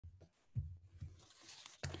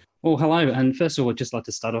Well, hello. And first of all, I'd just like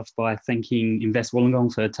to start off by thanking Invest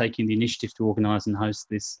Wollongong for taking the initiative to organise and host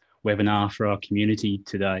this webinar for our community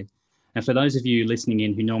today. And for those of you listening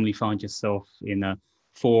in who normally find yourself in a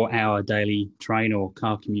 4-hour daily train or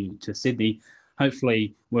car commute to Sydney,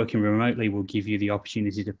 hopefully working remotely will give you the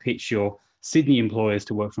opportunity to pitch your Sydney employers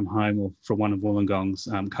to work from home or from one of Wollongong's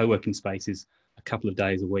co-working spaces a couple of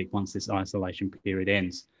days a week once this isolation period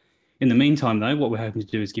ends. In the meantime, though, what we're hoping to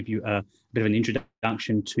do is give you a bit of an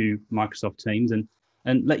introduction to Microsoft Teams and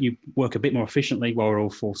let you work a bit more efficiently while we're all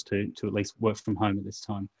forced to at least work from home at this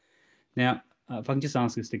time. Now, if I can just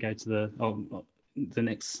ask us to go to the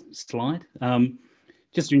next slide.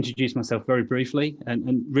 Just to introduce myself very briefly,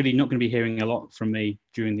 and really not going to be hearing a lot from me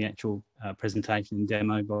during the actual presentation and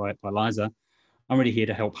demo by Liza. I'm really here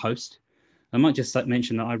to help host. I might just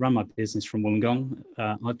mention that I run my business from Wollongong.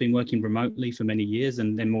 I've been working remotely for many years,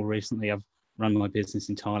 and then more recently, I've run my business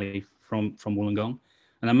entirely from Wollongong.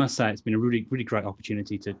 And I must say, it's been a really great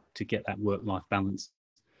opportunity to get that work-life balance.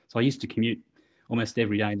 So I used to commute almost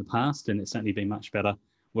every day in the past, and it's certainly been much better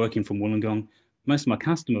working from Wollongong. Most of my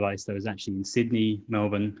customer base, though, is actually in Sydney,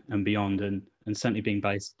 Melbourne, and beyond, and certainly being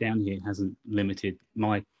based down here hasn't limited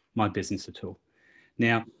my business at all.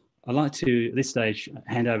 Now, I'd like to, at this stage,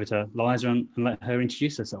 hand over to Liza and let her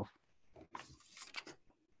introduce herself.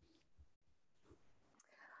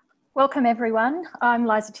 Welcome, everyone. I'm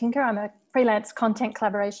Liza Tinker. I'm a freelance content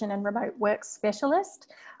collaboration and remote work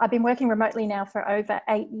specialist. I've been working remotely now for over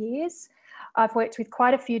 8 years. I've worked with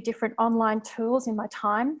quite a few different online tools in my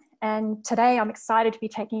time, and today I'm excited to be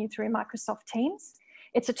taking you through Microsoft Teams.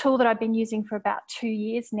 It's a tool that I've been using for about 2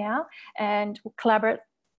 years now, and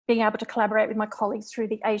being able to collaborate with my colleagues through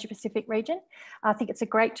the Asia Pacific region. I think it's a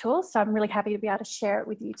great tool, so I'm really happy to be able to share it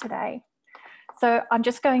with you today. So I'm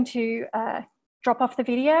just going to drop off the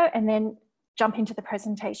video and then jump into the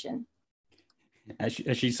presentation.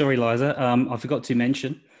 Actually, sorry, Liza, I forgot to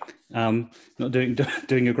mention, not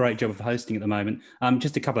doing a great job of hosting at the moment.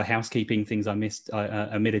 Just a couple of housekeeping things I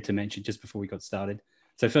omitted to mention just before we got started.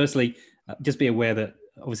 So firstly, just be aware that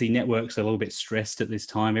obviously networks are a little bit stressed at this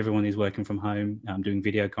time. Everyone is working from home, doing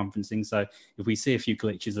video conferencing. So if we see a few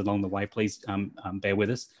glitches along the way, please bear with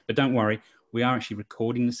us. But don't worry, we are actually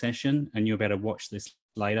recording the session and you'll be able to watch this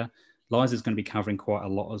later. Liza's going to be covering quite a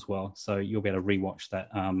lot as well. So you'll be able to rewatch that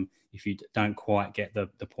if you don't quite get the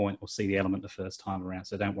point or see the element the first time around.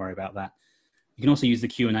 So don't worry about that. You can also use the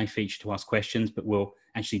Q&A feature to ask questions, but we'll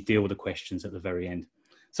actually deal with the questions at the very end.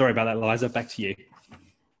 Sorry about that, Liza, back to you.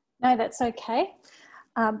 No, that's okay.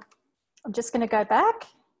 I'm just going to go back.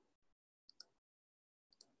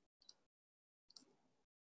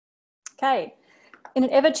 Okay. In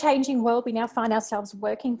an ever-changing world, we now find ourselves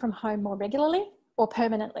working from home more regularly or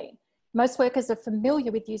permanently. Most workers are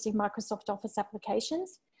familiar with using Microsoft Office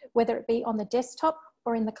applications, whether it be on the desktop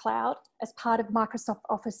or in the cloud as part of Microsoft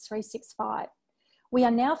Office 365. We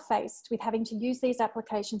are now faced with having to use these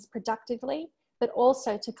applications productively, but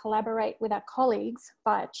also to collaborate with our colleagues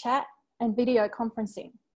via chat and video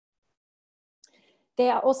conferencing.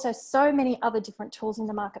 There are also so many other different tools in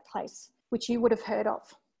the marketplace, which you would have heard of,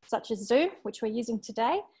 such as Zoom, which we're using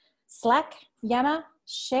today, Slack, Yammer,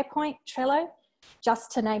 SharePoint, Trello,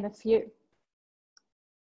 just to name a few.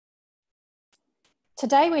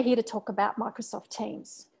 Today, we're here to talk about Microsoft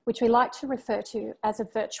Teams, which we like to refer to as a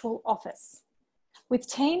virtual office. With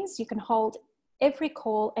Teams, you can hold every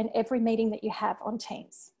call and every meeting that you have on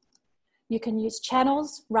Teams. You can use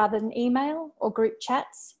channels rather than email or group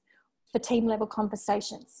chats for team-level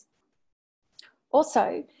conversations.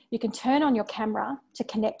 Also, you can turn on your camera to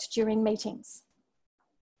connect during meetings.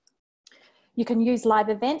 You can use live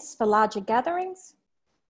events for larger gatherings.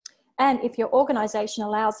 And if your organisation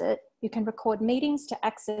allows it, you can record meetings to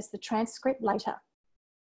access the transcript later.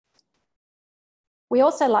 We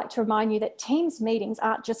also like to remind you that Teams meetings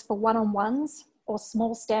aren't just for one-on-ones or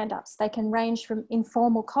small stand-ups. They can range from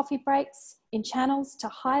informal coffee breaks in channels to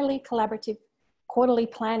highly collaborative quarterly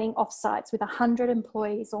planning offsites with 100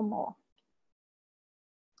 employees or more.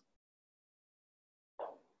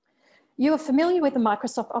 You are familiar with the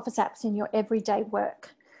Microsoft Office apps in your everyday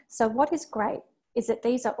work. So what is great is that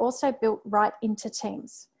these are also built right into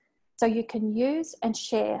Teams. So you can use and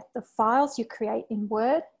share the files you create in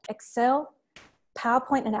Word, Excel,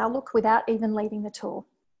 PowerPoint and Outlook without even leaving the tool.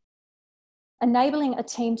 Enabling a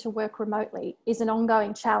team to work remotely is an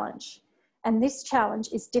ongoing challenge, and this challenge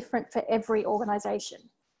is different for every organisation.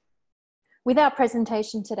 With our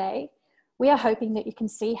presentation today, we are hoping that you can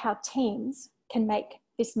see how Teams can make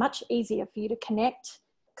this much easier for you to connect,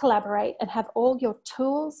 collaborate, and have all your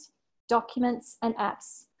tools, documents, and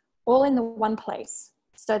apps all in the one place,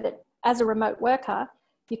 so that as a remote worker,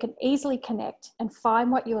 You can easily connect and find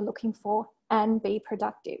what you are looking for and be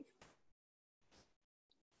productive.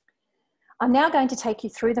 I'm now going to take you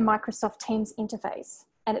through the Microsoft Teams interface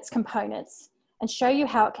and its components and show you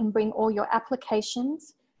how it can bring all your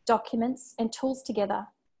applications, documents, and tools together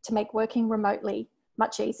to make working remotely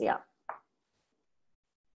much easier.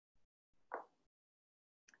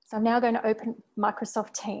 So I'm now going to open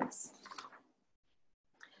Microsoft Teams.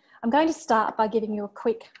 I'm going to start by giving you a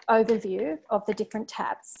quick overview of the different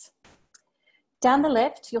tabs. Down the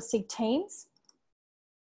left, you'll see Teams.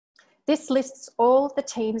 This lists all the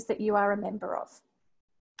teams that you are a member of.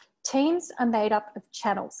 Teams are made up of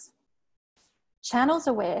channels. Channels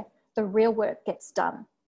are where the real work gets done.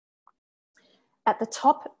 At the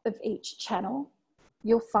top of each channel,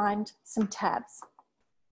 you'll find some tabs.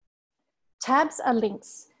 Tabs are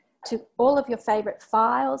links to all of your favorite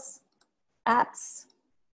files, apps,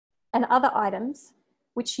 and other items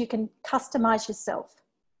which you can customize yourself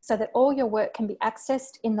so that all your work can be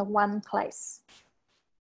accessed in the one place.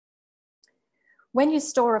 When you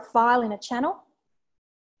store a file in a channel,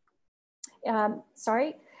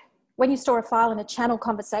 when you store a file in a channel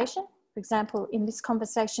conversation, for example, in this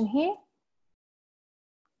conversation here,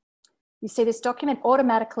 you see this document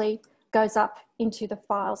automatically goes up into the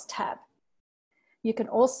Files tab. You can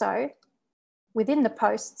also, within the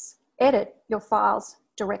posts, edit your files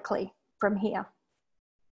directly from here.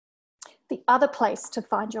 The other place to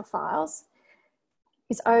find your files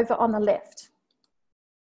is over on the left.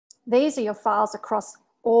 These are your files across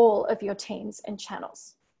all of your teams and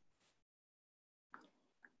channels.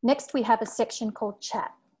 Next, we have a section called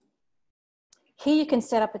Chat. Here you can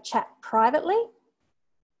set up a chat privately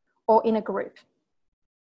or in a group.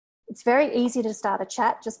 It's very easy to start a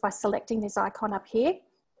chat just by selecting this icon up here.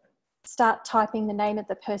 Start typing the name of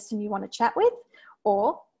the person you want to chat with,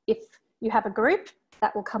 or if you have a group,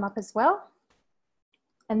 that will come up as well.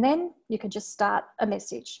 And then you can just start a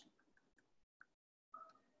message.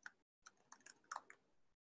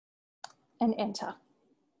 And enter.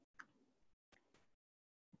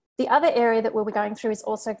 The other area that we'll be going through is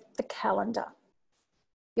also the calendar.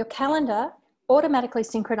 Your calendar automatically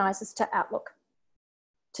synchronizes to Outlook.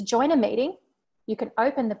 To join a meeting, you can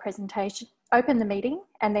open the meeting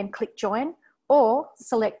and then click join, or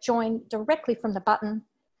select join directly from the button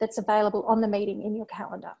that's available on the meeting in your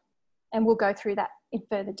calendar. And we'll go through that in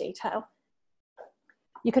further detail.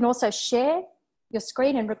 You can also share your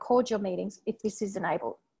screen and record your meetings if this is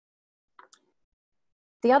enabled.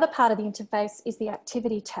 The other part of the interface is the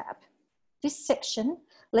Activity tab. This section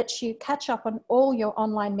lets you catch up on all your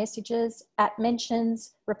online messages,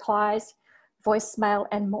 @mentions, replies, voicemail,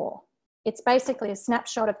 and more. It's basically a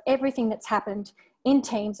snapshot of everything that's happened in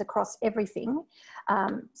Teams across everything.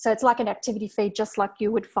 So it's like an activity feed, just like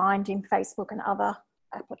you would find in Facebook and other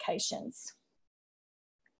applications.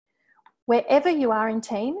 Wherever you are in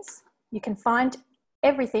Teams, you can find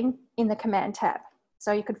everything in the Command tab.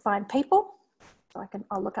 So you could find people. So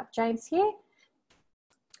I'll look up James here.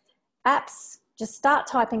 Apps, just start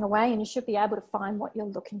typing away and you should be able to find what you're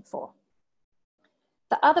looking for.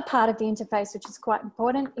 The other part of the interface, which is quite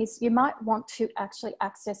important, is you might want to actually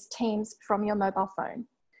access Teams from your mobile phone.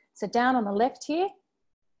 So down on the left here,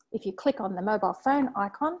 if you click on the mobile phone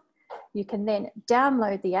icon, you can then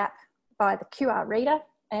download the app via the QR reader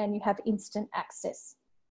and you have instant access.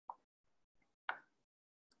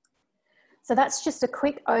 So that's just a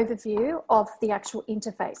quick overview of the actual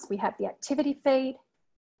interface. We have the activity feed,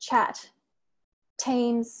 chat,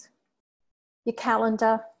 Teams, your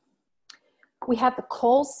calendar. We have the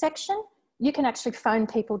calls section. You can actually phone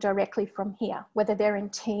people directly from here, whether they're in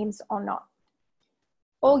Teams or not.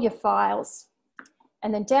 All your files.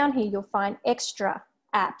 And then down here, you'll find extra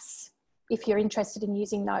apps if you're interested in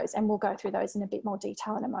using those. And we'll go through those in a bit more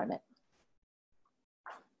detail in a moment.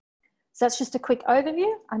 So that's just a quick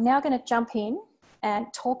overview. I'm now going to jump in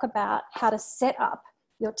and talk about how to set up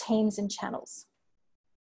your teams and channels.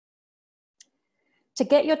 To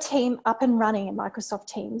get your team up and running in Microsoft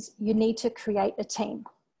Teams, you need to create a team.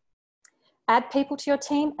 Add people to your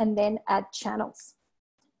team and then add channels.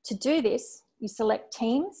 To do this, you select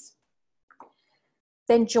Teams,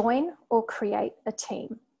 then join or create a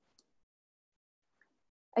team.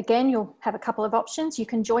 Again, you'll have a couple of options. You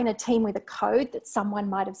can join a team with a code that someone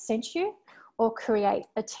might have sent you, or create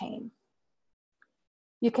a team.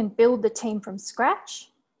 You can build the team from scratch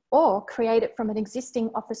or create it from an existing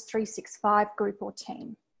Office 365 group or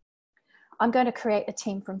team. I'm going to create a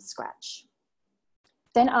team from scratch.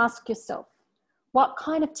 Then ask yourself, what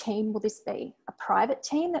kind of team will this be? A private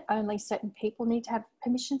team that only certain people need to have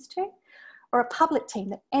permissions to, or a public team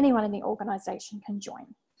that anyone in the organisation can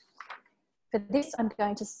join? For this, I'm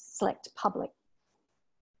going to select public.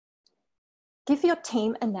 Give your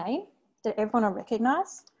team a name that everyone will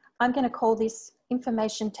recognise. I'm going to call this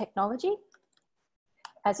information technology,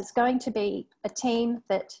 as it's going to be a team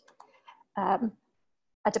that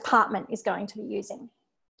a department is going to be using.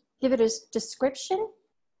 Give it a description,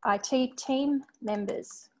 IT team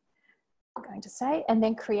members, I'm going to say, and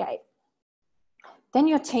then create. Then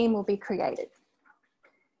your team will be created.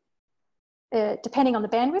 Depending on the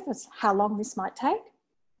bandwidth, is how long this might take.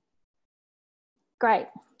 Great,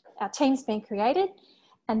 our team's been created.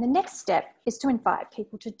 And the next step is to invite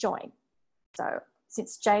people to join. So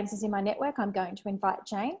since James is in my network, I'm going to invite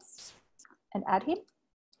James and add him.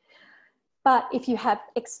 But if you have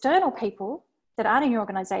external people that aren't in your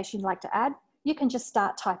organisation you'd like to add, you can just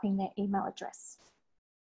start typing their email address.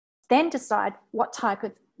 Then decide what type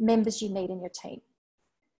of members you need in your team.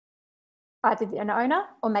 Either an owner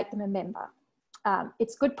or make them a member.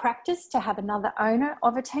 It's good practice to have another owner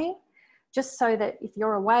of a team, just so that if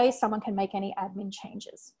you're away, someone can make any admin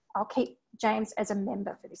changes. I'll keep James as a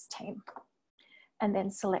member for this team, and then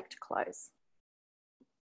select close.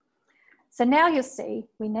 So now you'll see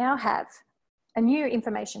we now have a new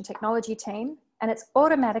information technology team, and it's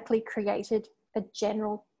automatically created a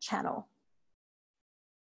general channel.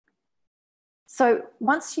 So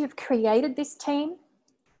once you've created this team,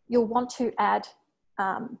 you'll want to add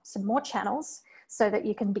some more channels so that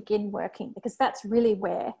you can begin working, because that's really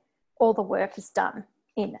where all the work is done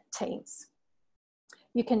in Teams.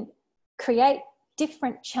 You can create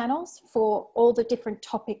different channels for all the different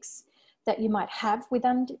topics that you might have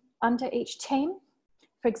under each team.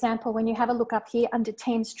 For example, when you have a look up here under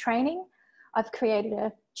Teams training, I've created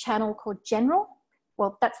a channel called General.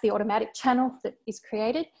 Well, that's the automatic channel that is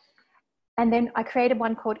created. And then I created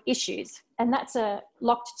one called Issues, and that's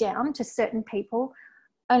locked down to certain people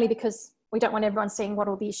only because we don't want everyone seeing what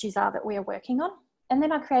all the issues are that we are working on. And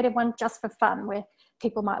then I created one just for fun where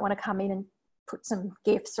people might want to come in and put some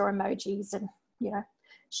GIFs or emojis and, you know,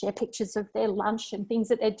 share pictures of their lunch and things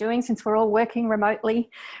that they're doing. Since we're all working remotely,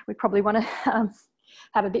 we probably want to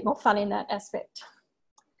have a bit more fun in that aspect.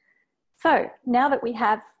 So now that we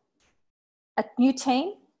have a new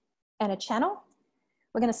team and a channel,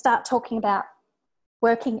 we're going to start talking about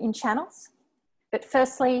working in channels. But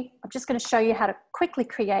firstly, I'm just going to show you how to quickly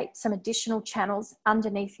create some additional channels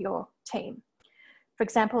underneath your team. For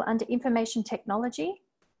example, under information technology,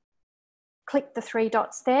 click the 3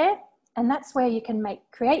 dots there, and that's where you can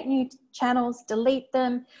create new channels, delete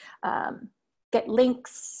them, get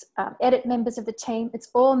links, edit members of the team. It's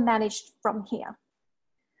all managed from here.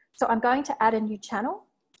 So I'm going to add a new channel.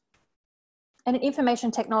 And in information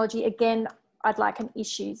technology, again, I'd like an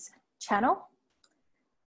issues channel,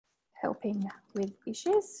 helping with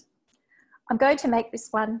issues. I'm going to make this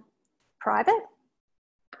one private,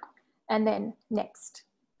 and then next.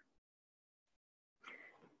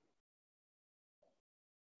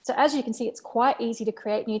 So as you can see, it's quite easy to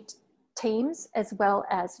create new teams as well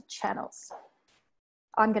as channels.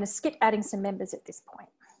 I'm going to skip adding some members at this point.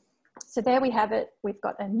 So there we have it. We've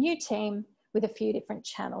got a new team with a few different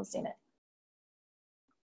channels in it.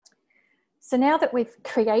 So now that we've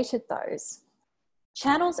created those,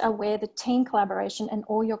 channels are where the team collaboration and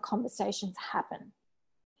all your conversations happen.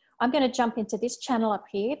 I'm going to jump into this channel up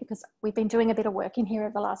here because we've been doing a bit of work in here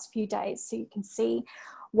over the last few days, so you can see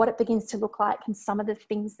what it begins to look like and some of the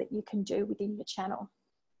things that you can do within your channel.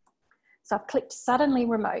 So I've clicked Suddenly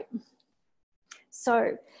Remote.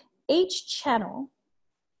 So each channel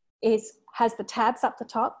has the tabs up the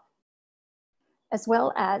top, as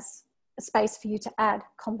well as a space for you to add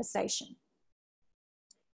conversation.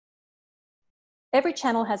 Every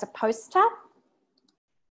channel has a Post tab,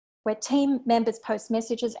 where team members post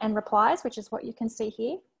messages and replies, which is what you can see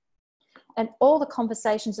here. And all the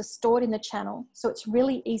conversations are stored in the channel, so it's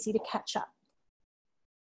really easy to catch up.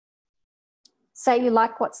 Say you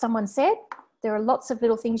like what someone said, there are lots of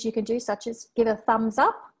little things you can do, such as give a thumbs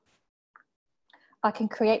up. I can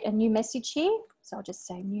create a new message here, so I'll just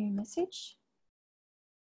say new message.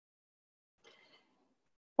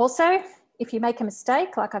 Also, if you make a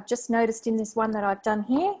mistake, like I've just noticed in this one that I've done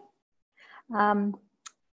here,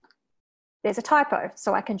 there's a typo,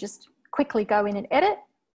 so I can just quickly go in and edit,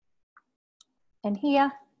 and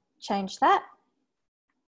here, change that,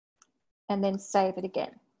 and then save it again.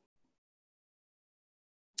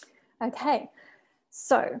 Okay,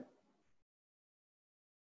 so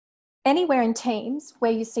anywhere in Teams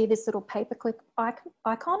where you see this little paperclip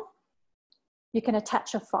icon, you can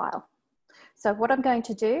attach a file. So what I'm going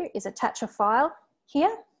to do is attach a file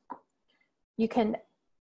here. You can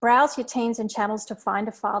browse your teams and channels to find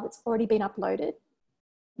a file that's already been uploaded.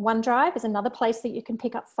 OneDrive is another place that you can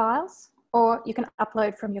pick up files, or you can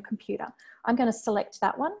upload from your computer. I'm going to select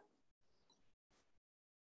that one.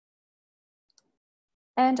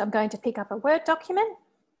 And I'm going to pick up a Word document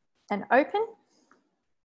and open.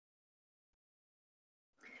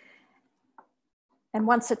 And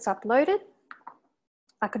once it's uploaded,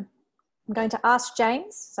 I'm going to ask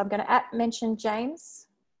James. So I'm going to mention James.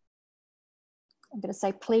 I'm going to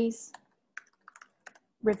say, please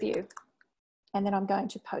review. And then I'm going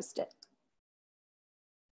to post it.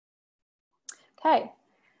 Okay.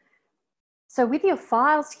 So with your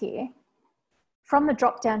files here, from the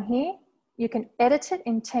drop down here, you can edit it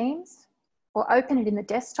in Teams or open it in the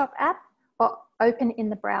desktop app or open in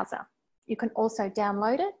the browser. You can also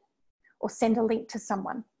download it or send a link to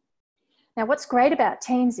someone. Now, what's great about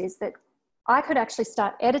Teams is that I could actually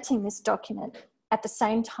start editing this document at the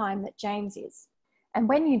same time that James is. And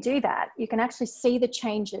when you do that, you can actually see the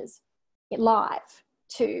changes live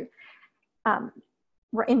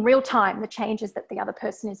in real time, the changes that the other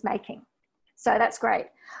person is making. So that's great.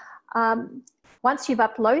 Once you've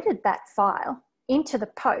uploaded that file into the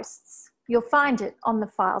posts, you'll find it on the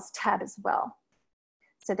Files tab as well.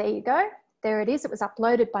 So there you go. There it is. It was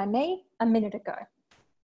uploaded by me a minute ago.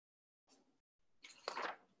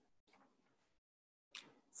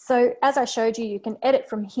 So as I showed you, you can edit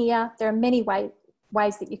from here. There are many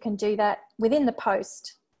ways that you can do that within the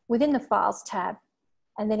post, within the Files tab.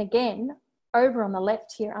 And then again, over on the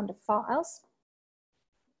left here under Files,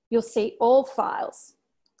 you'll see all files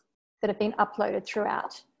that have been uploaded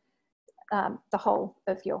throughout the whole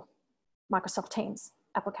of your Microsoft Teams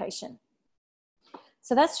application.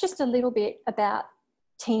 So that's just a little bit about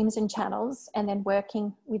Teams and channels and then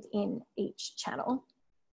working within each channel.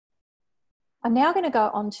 I'm now going to go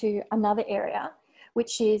on to another area,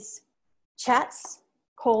 which is chats,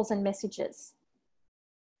 calls and messages.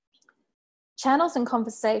 Channels and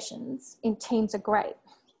conversations in Teams are great,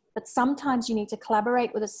 but sometimes you need to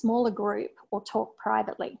collaborate with a smaller group or talk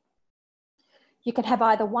privately. You can have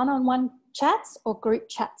either one-on-one chats or group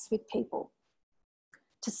chats with people.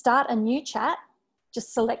 To start a new chat,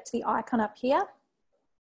 just select the icon up here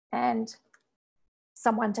and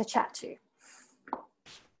someone to chat to.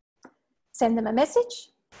 Send them a message.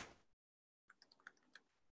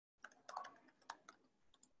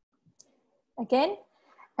 Again,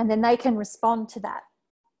 and then they can respond to that.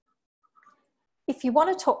 If you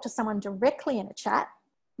want to talk to someone directly in a chat,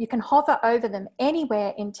 you can hover over them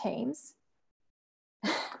anywhere in Teams.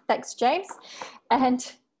 Thanks, James.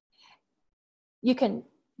 And you can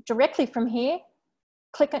directly from here,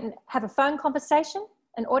 click and have a phone conversation,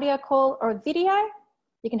 an audio call or a video.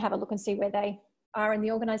 You can have a look and see where they are in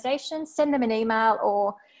the organisation, send them an email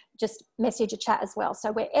or just message a chat as well.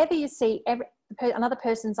 So wherever you see another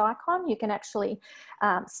person's icon, you can actually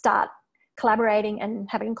start collaborating and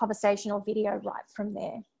having a conversation or video right from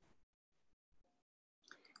there.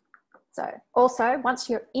 So also, once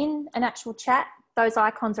you're in an actual chat, those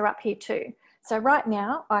icons are up here too. So right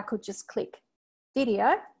now, I could just click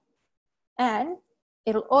video and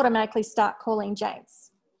it'll automatically start calling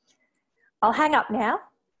James. I'll hang up now,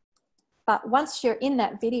 but once you're in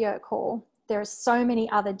that video call, there are so many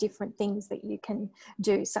other different things that you can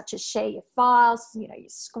do, such as share your files, your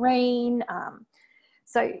screen.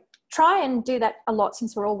 So try and do that a lot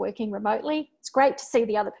since we're all working remotely. It's great to see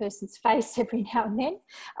the other person's face every now and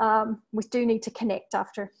then. We do need to connect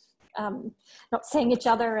after not seeing each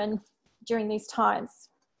other and during these times.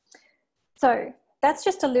 So that's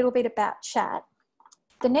just a little bit about chat.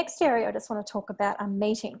 The next area I just want to talk about are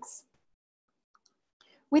meetings.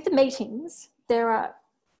 With the meetings, there are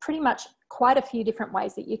pretty much quite a few different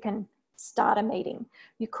ways that you can start a meeting.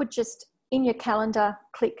 You could just, in your calendar,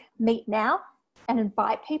 click Meet Now and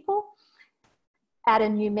invite people, add a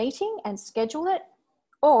new meeting and schedule it.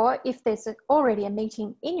 Or if there's already a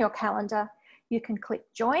meeting in your calendar, you can click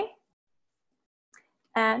Join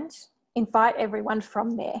and invite everyone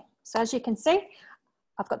from there. So as you can see,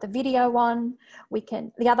 I've got the video on.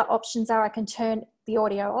 The other options are I can turn the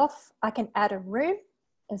audio off. I can add a room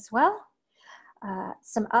as well.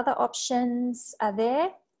 Some other options are there.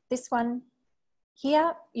 This one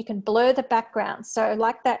here, you can blur the background. So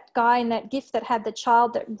like that guy in that GIF that had the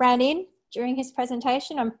child that ran in during his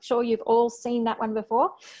presentation, I'm sure you've all seen that one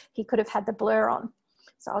before. He could have had the blur on.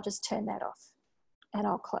 So I'll just turn that off and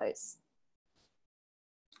I'll close.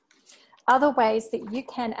 Other ways that you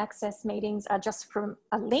can access meetings are just from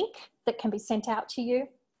a link that can be sent out to you.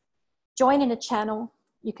 Join in a channel,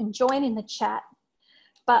 you can join in the chat,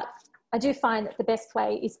 but I do find that the best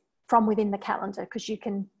way is from within the calendar because you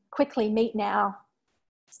can quickly meet now,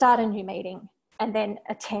 start a new meeting, and then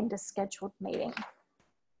attend a scheduled meeting.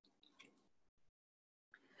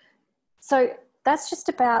 So that's just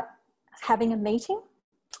about having a meeting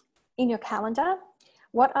in your calendar.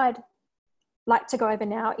 What I'd like to go over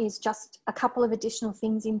now is just a couple of additional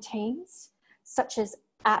things in Teams, such as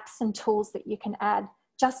apps and tools that you can add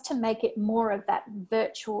just to make it more of that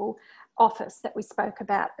virtual office that we spoke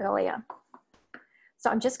about earlier. So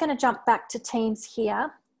I'm just going to jump back to Teams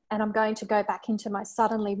here, and I'm going to go back into my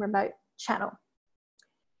Suddenly Remote channel.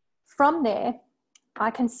 From there,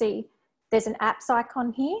 I can see there's an apps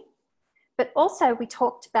icon here, but also we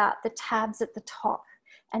talked about the tabs at the top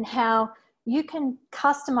and how you can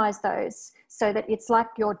customize those so that it's like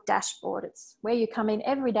your dashboard. It's where you come in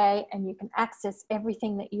every day and you can access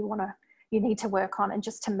everything that you need to work on, and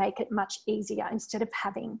just to make it much easier instead of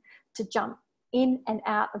having to jump in and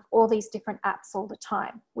out of all these different apps all the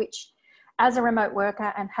time, which as a remote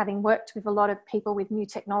worker and having worked with a lot of people with new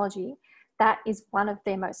technology, that is one of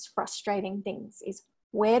their most frustrating things, is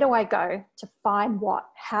where do I go to find what?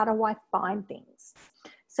 How do I find things?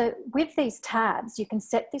 So with these tabs, you can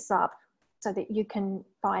set this up so that you can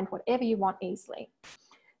find whatever you want easily.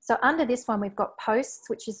 So under this one, we've got posts,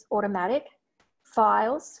 which is automatic,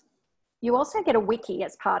 files. You also get a wiki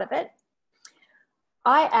as part of it.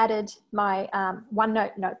 I added my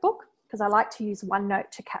OneNote notebook because I like to use OneNote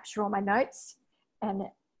to capture all my notes and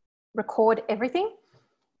record everything.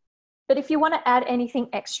 But if you want to add anything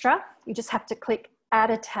extra, you just have to click Add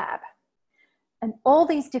a Tab. And all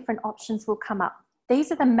these different options will come up.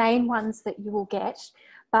 These are the main ones that you will get,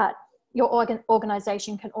 but your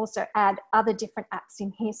organization can also add other different apps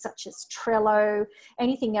in here, such as Trello,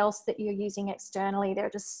 anything else that you're using externally. There are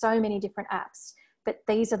just so many different apps, but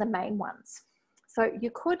these are the main ones. So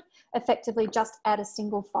you could effectively just add a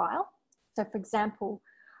single file. So for example,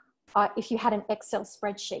 if you had an Excel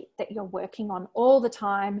spreadsheet that you're working on all the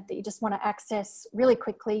time, that you just want to access really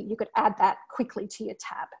quickly, you could add that quickly to your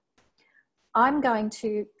tab. I'm going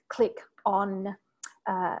to click on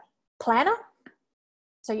Planner,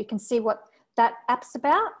 so you can see what that app's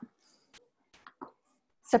about.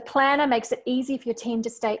 So Planner makes it easy for your team to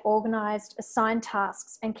stay organized, assign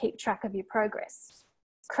tasks, and keep track of your progress.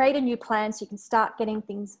 Create a new plan so you can start getting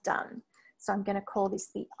things done. So I'm going to call this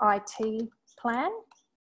the IT plan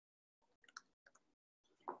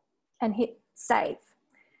and hit save.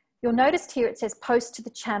 You'll notice here it says post to the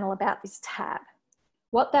channel about this tab.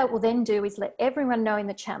 What that will then do is let everyone know in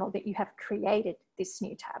the channel that you have created this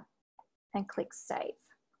new tab, and click save.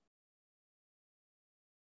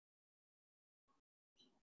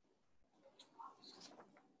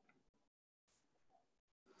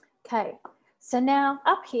 Okay, so now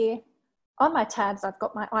up here on my tabs, I've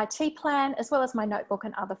got my IT plan as well as my notebook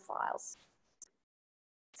and other files.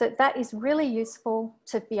 So that is really useful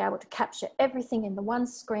to be able to capture everything in the one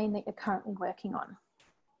screen that you're currently working on.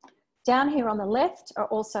 Down here on the left are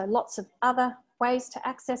also lots of other ways to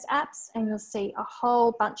access apps, and you'll see a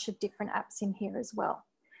whole bunch of different apps in here as well.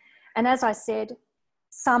 And as I said,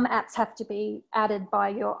 some apps have to be added by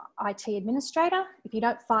your IT administrator. If you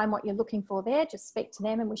don't find what you're looking for there, just speak to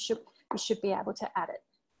them and we should be able to add it.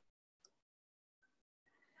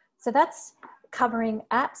 So that's covering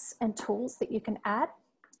apps and tools that you can add.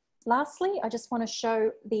 Lastly, I just want to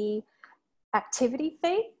show the activity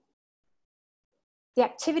feed. The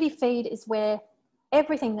activity feed is where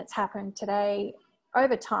everything that's happened today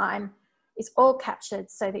over time is all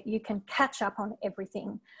captured so that you can catch up on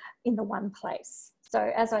everything in the one place.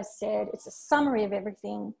 So as I said, it's a summary of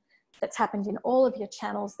everything that's happened in all of your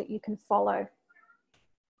channels that you can follow.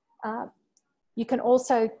 You can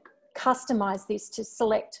also customize this to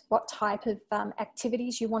select what type of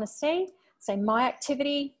activities you want to see. Say my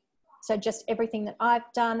activity, so just everything that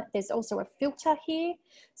I've done. There's also a filter here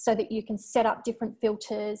so that you can set up different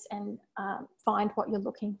filters and find what you're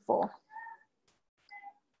looking for.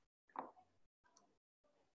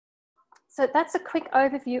 So that's a quick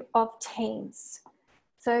overview of Teams.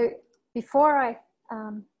 So before I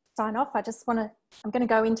sign off, I'm going to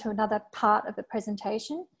go into another part of the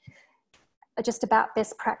presentation, just about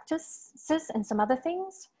best practices and some other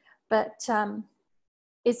things. But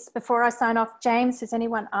before I sign off, James, has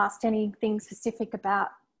anyone asked anything specific about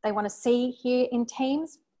they want to see here in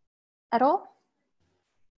Teams at all?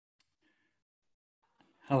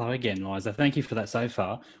 Hello again, Liza. Thank you for that so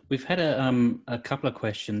far. We've had a couple of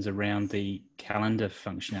questions around the calendar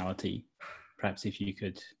functionality. Perhaps if you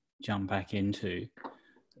could jump back into.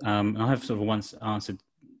 I have sort of once answered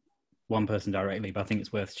one person directly, but I think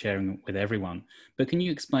it's worth sharing with everyone. But can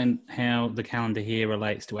you explain how the calendar here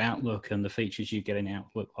relates to Outlook and the features you get in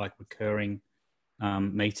Outlook, like recurring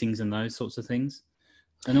meetings and those sorts of things?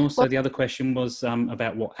 And also the other question was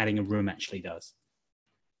about what adding a room actually does.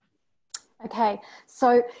 Okay,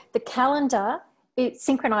 so the calendar, it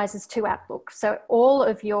synchronizes to Outlook. So all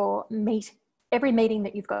of your every meeting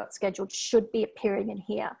that you've got scheduled should be appearing in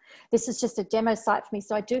here. This is just a demo site for me.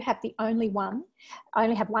 So I do have the only one. I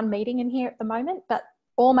only have one meeting in here at the moment, but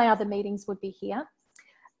all my other meetings would be here.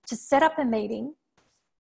 To set up a meeting,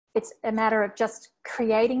 it's a matter of just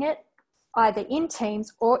creating it either in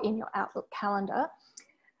Teams or in your Outlook calendar.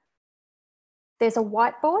 There's a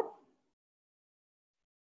whiteboard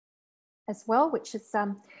as well, which is,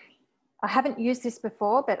 I haven't used this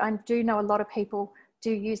before, but I do know a lot of people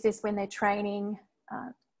do use this when they're training.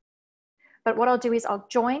 But what I'll do is I'll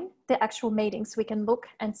join the actual meeting so we can look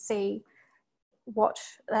and see what,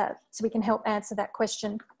 so we can help answer that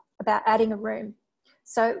question about adding a room.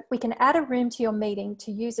 So we can add a room to your meeting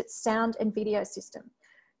to use its sound and video system.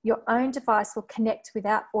 Your own device will connect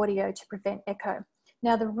without audio to prevent echo.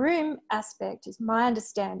 Now the room aspect, is my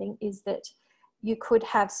understanding, is that you could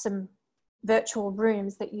have some virtual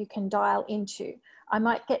rooms that you can dial into. I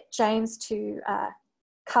might get James to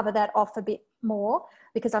cover that off a bit more,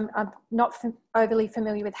 because I'm not overly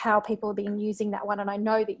familiar with how people have been using that one. And I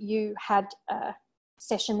know that you had a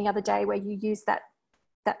session the other day where you used that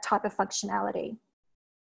type of functionality.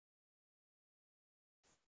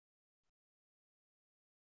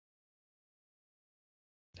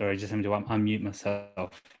 Sorry, just having to unmute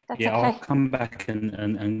myself. That's yeah, okay. I'll come back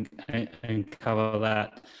and cover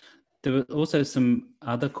that. There were also some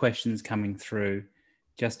other questions coming through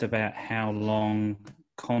just about how long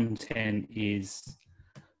content is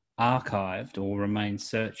archived or remains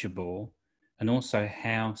searchable, and also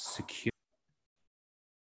how secure.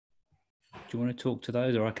 Do you want to talk to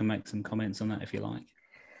those, or I can make some comments on that if you like?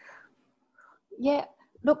 Yeah,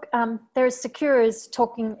 look, there is secure as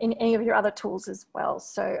talking in any of your other tools as well.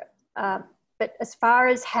 So, but as far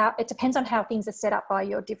as how, it depends on how things are set up by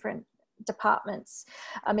your different departments.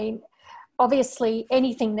 I mean, obviously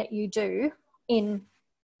anything that you do in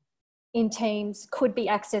Teams could be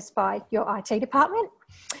accessed by your IT department.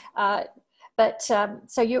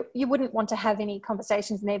 So you wouldn't want to have any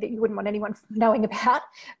conversations in there that you wouldn't want anyone knowing about.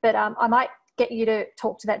 But I might get you to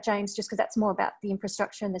talk to that, James, just because that's more about the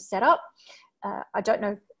infrastructure and the setup. I don't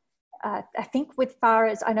know. I think with far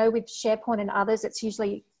as I know with SharePoint and others, it's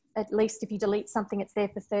usually, at least if you delete something, it's there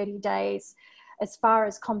for 30 days. As far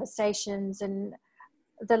as conversations and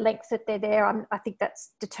the length that they're there, I think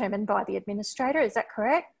that's determined by the administrator. Is that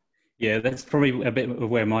correct? Yeah, that's probably a bit of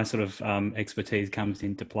where my sort of expertise comes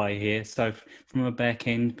into play here. So from a back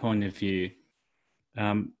end point of view,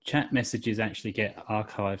 chat messages actually get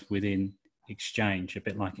archived within Exchange, a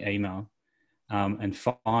bit like email, and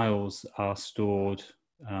files are stored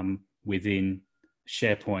within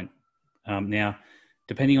SharePoint. Now,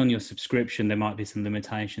 depending on your subscription, there might be some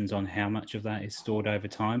limitations on how much of that is stored over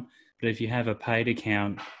time. But if you have a paid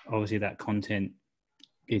account, obviously that content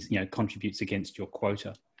is, contributes against your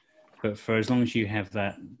quota. But for as long as you have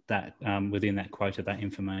that within that quota, that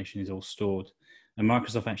information is all stored. And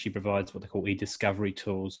Microsoft actually provides what they call e-discovery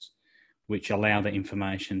tools, which allow the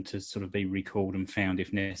information to sort of be recalled and found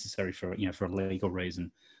if necessary for a legal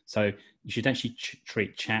reason. So you should actually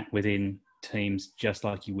treat chat within Teams just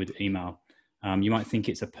like you would email. You might think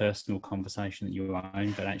it's a personal conversation that you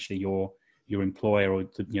own, but actually your employer or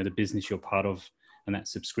the business you're part of, and that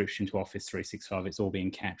subscription to Office 365, it's all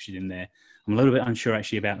being captured in there. I'm a little bit unsure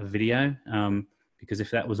actually about the video, because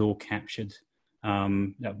if that was all captured,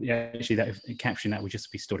 capturing that would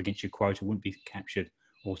just be stored against your quota, wouldn't be captured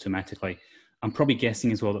automatically. I'm probably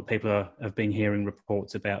guessing as well that people have been hearing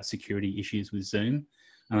reports about security issues with Zoom.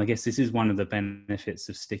 And I guess this is one of the benefits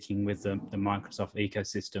of sticking with the Microsoft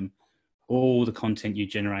ecosystem. All the content you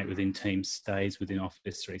generate within Teams stays within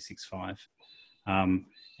Office 365.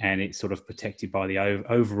 And it's sort of protected by the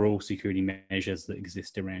overall security measures that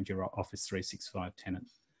exist around your Office 365 tenant.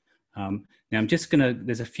 Now I'm just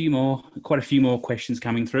there's quite a few more questions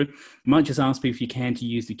coming through. I might just ask you if you can to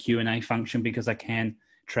use the Q&A function, because I can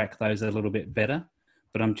track those a little bit better.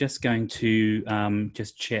 But I'm just going to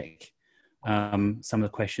just check some of the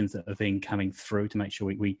questions that have been coming through to make sure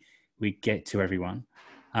we get to everyone.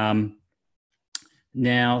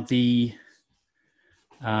 Now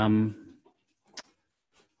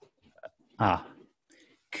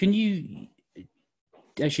can you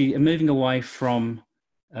actually, moving away from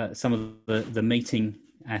some of the meeting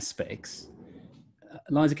aspects,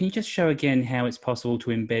 Liza, can you just show again how it's possible to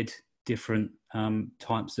embed different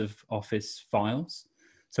types of Office files?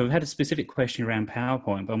 So we've had a specific question around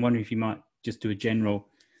PowerPoint, but I'm wondering if you might just do a general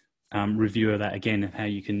review of that again, of how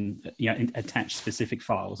you can attach specific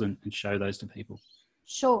files and show those to people.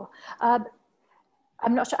 Sure. I'm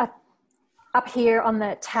not sure. Up here on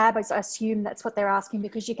the tab, I assume that's what they're asking,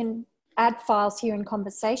 because you can add files here in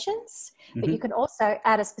conversations, but you can also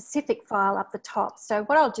add a specific file up the top. So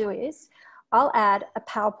what I'll do is I'll add a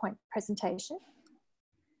PowerPoint presentation.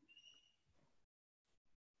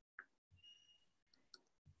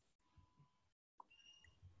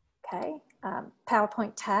 Okay,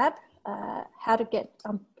 PowerPoint tab, how to get,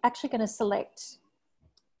 I'm actually going to select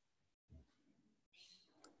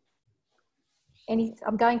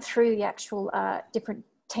I'm going through the actual different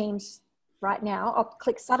teams right now. I'll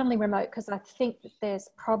click suddenly remote because I think that there's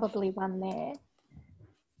probably one there.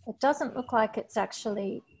 It doesn't look like it's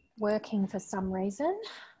actually working for some reason.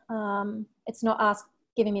 It's not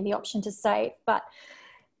giving me the option to save, but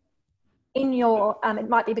in your, it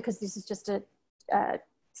might be because this is just a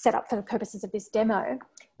set up for the purposes of this demo,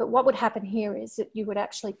 but what would happen here is that you would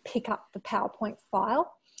actually pick up the PowerPoint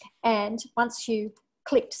file, and once you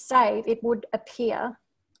clicked save, it would appear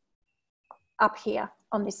up here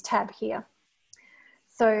on this tab here.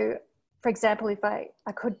 So for example, if I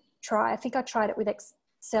could try, I think I tried it with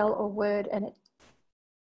Excel or Word, and it,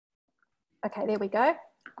 okay, there we go.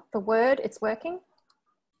 For Word, it's working.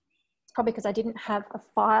 It's probably because I didn't have a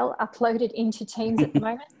file uploaded into Teams at the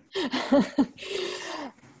moment.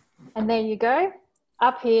 And there you go.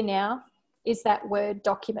 Up here now is that Word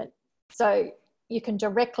document. So you can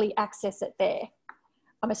directly access it there.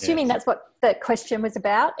 I'm assuming that's what the question was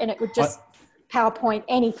about, and it would just PowerPoint,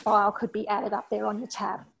 any file could be added up there on your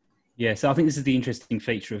tab. Yeah, so I think this is the interesting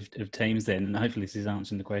feature of Teams then, and hopefully this is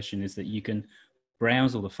answering the question, is that you can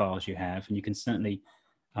browse all the files you have, and you can certainly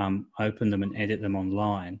open them and edit them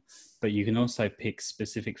online, but you can also pick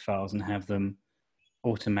specific files and have them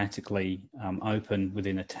automatically open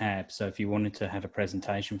within a tab. So if you wanted to have a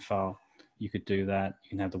presentation file, you could do that. You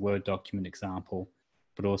can have the Word document example,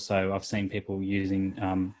 but also I've seen people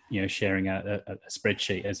using, you know, sharing a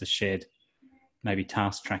spreadsheet as a shared, maybe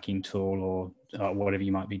task tracking tool or whatever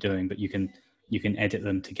you might be doing, but you can edit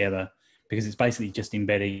them together because it's basically just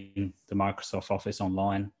embedding the Microsoft Office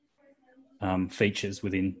Online features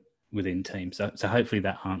within Teams. So hopefully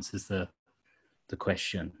that answers the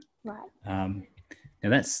question. Right. Now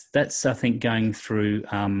that's I think going through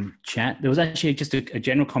chat. There was actually just a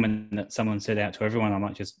general comment that someone said out to everyone. I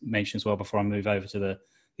might just mention as well before I move over to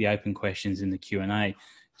the open questions in the Q&A.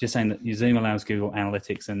 Just saying that Zoom allows Google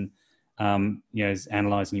Analytics and you know, is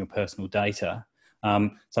analysing your personal data.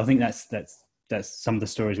 So I think that's some of the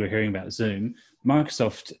stories we're hearing about Zoom.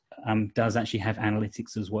 Microsoft does actually have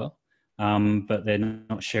analytics as well. But they're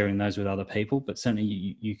not sharing those with other people. But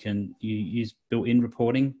certainly you can use built-in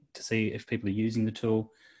reporting to see if people are using the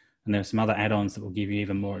tool. And there are some other add-ons that will give you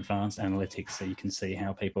even more advanced analytics so you can see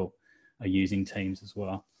how people are using Teams as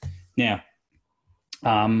well. Now,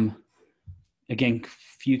 again,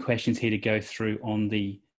 few questions here to go through on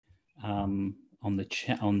the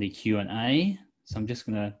chat, on the Q&A. So I'm just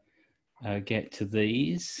going to get to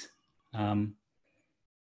these.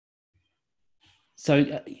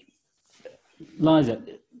 Liza,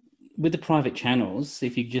 with the private channels,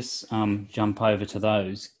 if you just jump over to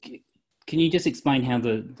those, can you just explain how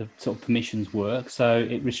the sort of permissions work? So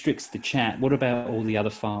it restricts the chat. What about all the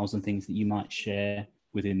other files and things that you might share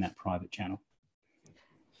within that private channel?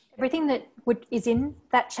 Everything that is in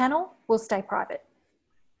that channel will stay private.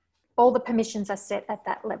 All the permissions are set at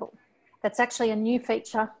that level. That's actually a new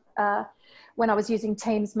feature. When I was using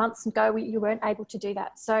Teams months ago, you weren't able to do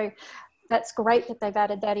that. So that's great that they've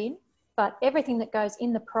added that in. But everything that goes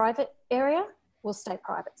in the private area will stay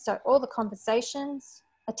private. So all the conversations,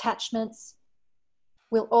 attachments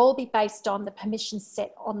will all be based on the permissions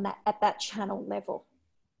set on that at that channel level.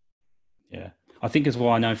 Yeah, I think as well,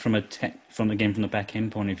 I know from from the back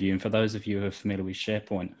end point of view, and for those of you who are familiar with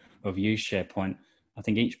SharePoint or have used SharePoint, I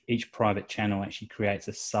think each private channel actually creates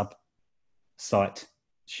a site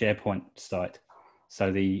SharePoint site. So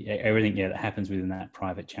everything that happens within that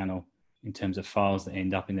private channel in terms of files that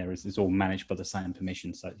end up in there is all managed by the same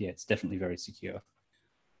permission. So yeah, it's definitely very secure.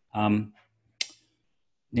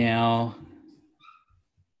 Now,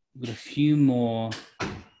 we've got a few more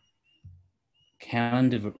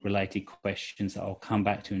calendar related questions that I'll come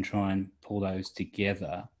back to and try and pull those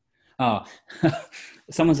together.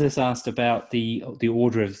 Someone's just asked about the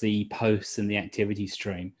order of the posts and the activity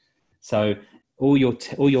stream. So all your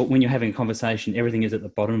when you're having a conversation, everything is at the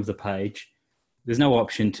bottom of the page. There's no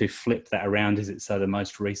option to flip that around, is it? So the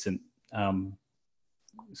most recent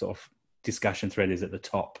sort of discussion thread is at the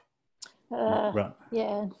top. Right.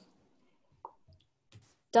 Yeah.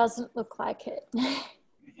 Doesn't look like it.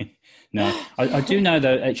 No, I do know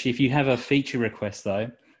though, actually, if you have a feature request though,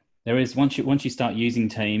 there is, once you start using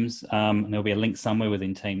Teams, and there'll be a link somewhere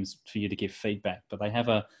within Teams for you to give feedback, but they have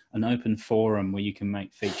an open forum where you can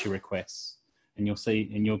make feature requests, and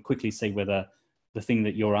you'll quickly see whether the thing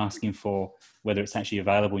that you're asking for, whether it's actually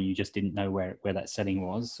available and you just didn't know where that setting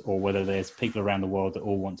was, or whether there's people around the world that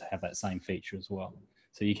all want to have that same feature as well.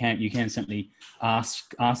 So you can certainly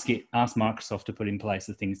ask Microsoft to put in place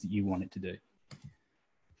the things that you want it to do.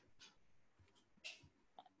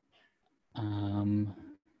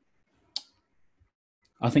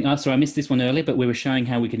 I think, sorry, I missed this one earlier, but we were showing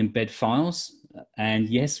how we can embed files. And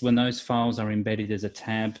yes, when those files are embedded as a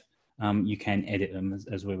tab, you can edit them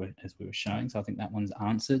as we were showing. So I think that one's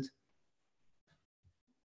answered.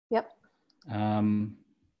 Yep.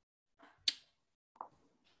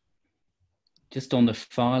 Just on the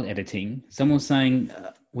file editing, someone's saying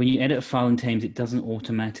when you edit a file in Teams, it doesn't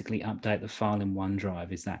automatically update the file in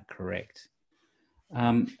OneDrive. Is that correct?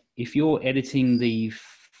 If you're editing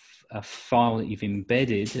a file that you've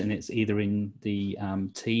embedded and it's either in the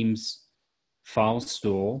Teams file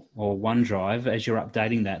store or OneDrive, as you're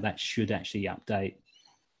updating that should actually update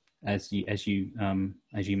as you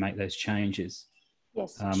make those changes.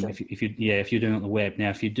 Yes. Sure. If you're doing it on the web. Now,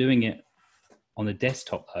 if you're doing it on the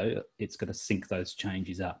desktop, though, it's going to sync those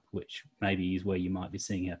changes up, which maybe is where you might be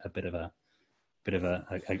seeing a bit of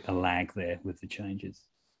a lag there with the changes.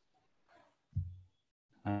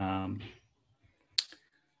 Again,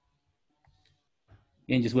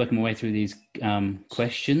 just working my way through these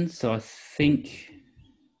questions. So I think,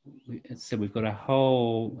 we've got a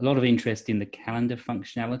lot of interest in the calendar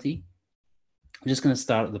functionality. I'm just going to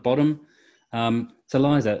start at the bottom. So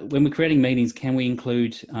Liza, when we're creating meetings, can we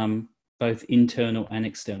include both internal and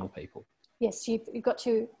external people? Yes, you've got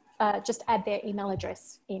to just add their email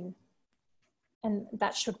address in, and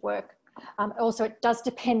that should work. Also, it does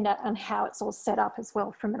depend on how it's all set up as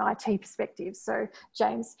well from an IT perspective. So,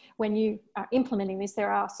 James, when you are implementing this,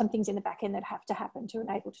 there are some things in the back end that have to happen to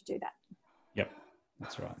enable to do that. Yep,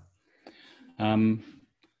 that's right. Done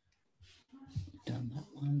that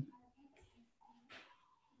one.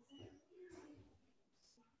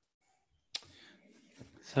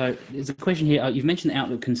 So there's a question here. You've mentioned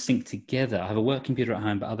Outlook can sync together. I have a work computer at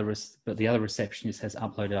home, but the other receptionist has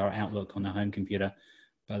uploaded our Outlook on the home computer,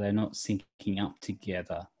 but they're not syncing up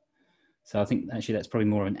together. So I think actually that's probably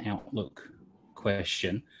more of an Outlook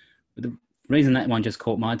question. But the reason that one just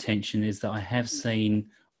caught my attention is that I have seen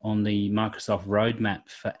on the Microsoft roadmap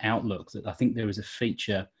for Outlook that I think there is a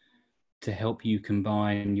feature to help you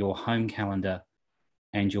combine your home calendar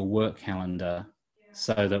and your work calendar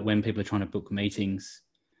so that when people are trying to book meetings,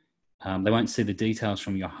 they won't see the details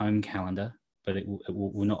from your home calendar, but it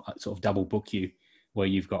will not sort of double book you where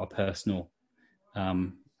you've got a personal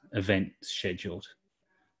event scheduled.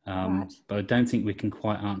 Right. But I don't think we can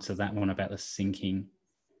quite answer that one about the syncing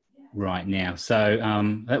right now. So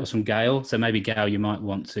that was from Gail. So maybe Gail, you might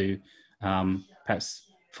want to perhaps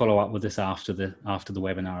follow up with us after the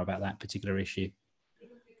webinar about that particular issue.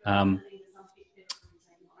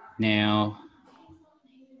 Now,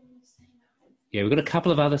 yeah, we've got a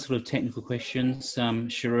couple of other sort of technical questions.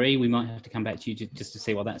 Cherie, we might have to come back to you just to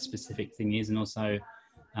see what that specific thing is, and also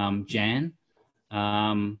Jan.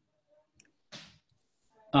 The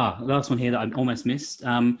last one here that I almost missed.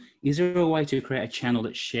 Is there a way to create a channel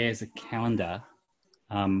that shares a calendar?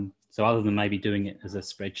 So other than maybe doing it as a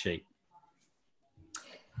spreadsheet?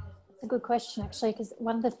 It's a good question, actually, because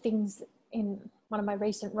one of the things in one of my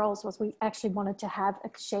recent roles was we actually wanted to have a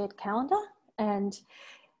shared calendar, and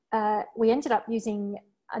we ended up using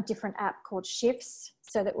a different app called Shifts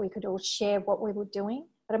so that we could all share what we were doing.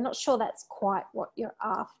 But I'm not sure that's quite what you're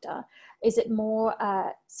after. Is it more,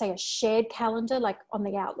 say, a shared calendar, like on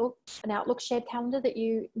the Outlook, an Outlook shared calendar that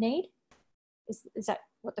you need? Is that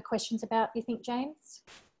what the question's about, you think, James?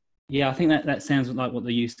 Yeah, I think that sounds like what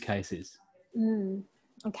the use case is.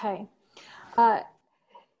 Okay.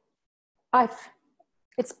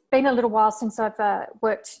 It's been a little while since I've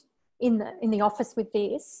worked in the office with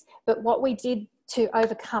this, but what we did to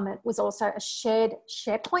overcome it was also a shared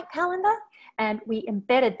SharePoint calendar, and we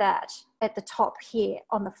embedded that at the top here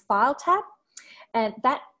on the File tab, and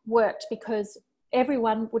that worked because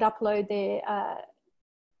everyone would upload the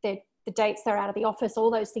dates they're out of the office,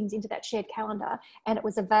 all those things into that shared calendar, and it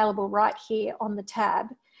was available right here on the tab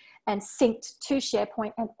and synced to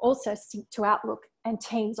SharePoint and also synced to Outlook and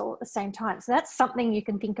Teams all at the same time. So that's something you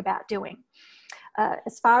can think about doing.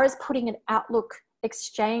 As far as putting an Outlook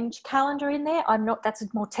Exchange calendar in there, that's a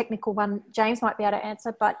more technical one. James might be able to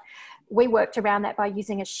answer, but we worked around that by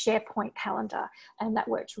using a SharePoint calendar, and that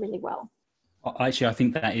worked really well. Actually, I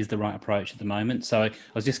think that is the right approach at the moment. So I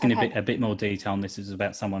was just going to a bit more detail on this. This is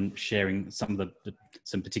about someone sharing some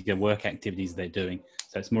particular work activities they're doing.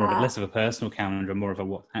 So it's more of less of a personal calendar and more of a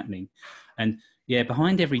what's happening. And yeah,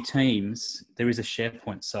 behind every Teams, there is a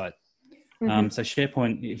SharePoint site. So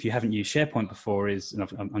SharePoint, if you haven't used SharePoint before,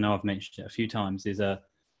 and I know I've mentioned it a few times, is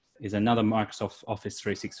another Microsoft Office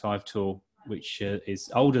 365 tool, which is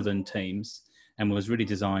older than Teams and was really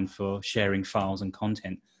designed for sharing files and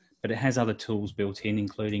content. But it has other tools built in,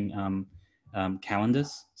 including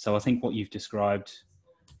calendars. So I think what you've described,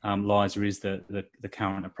 Liza, is the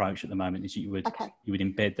current approach at the moment. Is you would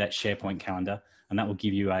embed that SharePoint calendar, and that will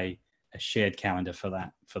give you a shared calendar for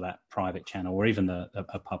that private channel, or even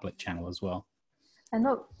a public channel as well. And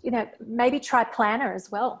look, maybe try Planner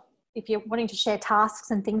as well. If you're wanting to share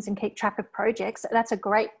tasks and things and keep track of projects, that's a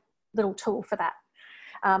great little tool for that.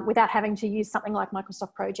 Without having to use something like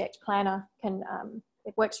Microsoft Project Planner,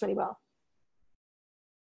 it works really well.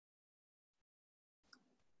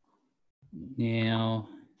 Now,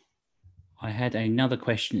 I had another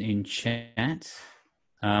question in chat.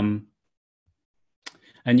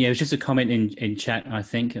 And yeah, it was just a comment in chat. I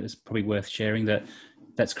think it was probably worth sharing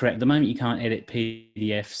that's correct. At the moment, you can't edit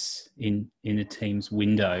PDFs in a Teams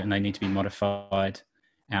window, and they need to be modified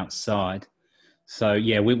outside. So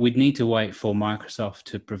yeah, we'd need to wait for Microsoft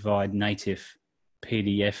to provide native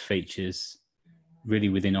PDF features really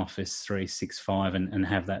within Office 365 and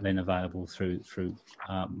have that then available through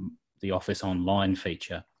the Office Online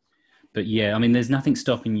feature. But yeah, I mean, there's nothing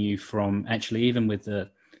stopping you from actually, even with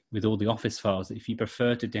all the Office files, if you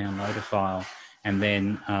prefer to download a file and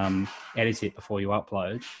then edit it before you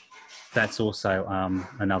upload, that's also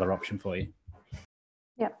another option for you.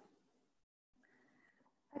 Yep.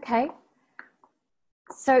 Okay.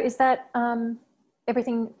 So is that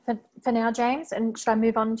everything for now, James? And should I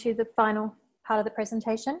move on to the final part of the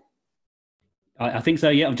presentation? I think so,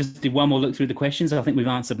 yeah. I'll just do one more look through the questions. I think we've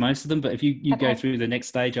answered most of them, but if you go through the next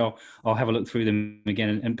stage, I'll have a look through them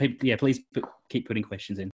again. And please keep putting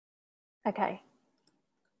questions in. Okay.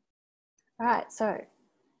 All right, so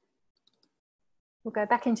we'll go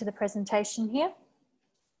back into the presentation here.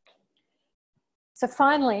 So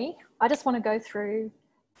finally, I just want to go through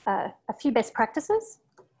a few best practices,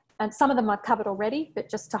 and some of them I've covered already, but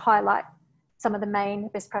just to highlight some of the main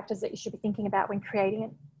best practices that you should be thinking about when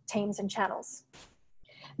creating teams and channels.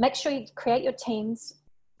 Make sure you create your teams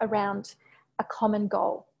around a common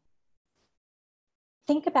goal.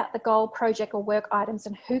 Think about the goal, project, or work items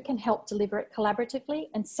and who can help deliver it collaboratively,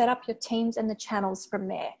 and set up your teams and the channels from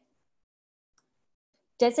there.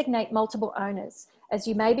 Designate multiple owners, as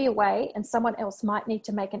you may be away and someone else might need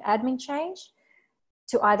to make an admin change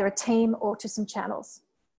to either a team or to some channels.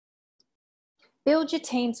 Build your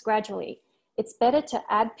teams gradually. It's better to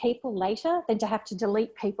add people later than to have to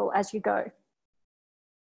delete people as you go.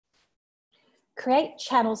 Create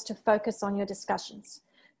channels to focus on your discussions.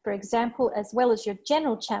 For example, as well as your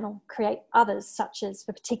general channel, create others such as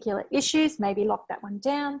for particular issues, maybe lock that one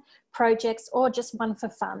down, projects, or just one for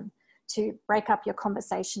fun to break up your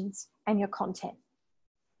conversations and your content.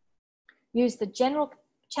 Use the general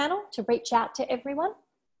channel to reach out to everyone,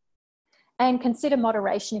 and consider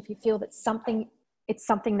moderation if you feel that it's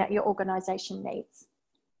something that your organisation needs.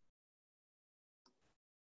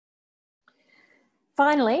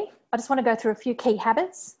 Finally, I just want to go through a few key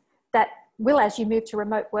habits that will, as you move to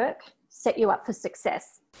remote work, set you up for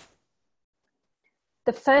success.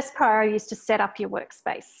 The first priority is to set up your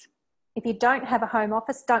workspace. If you don't have a home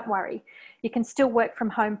office, don't worry. You can still work from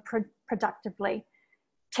home productively.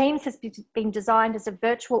 Teams has been designed as a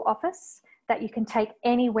virtual office that you can take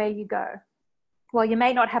anywhere you go. While you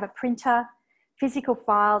may not have a printer, physical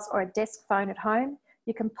files, or a desk phone at home,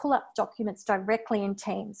 you can pull up documents directly in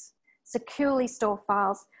Teams, securely store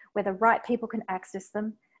files where the right people can access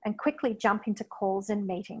them, and quickly jump into calls and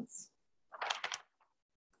meetings.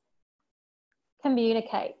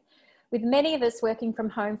 Communicate. With many of us working from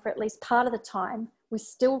home for at least part of the time, we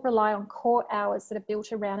still rely on core hours that are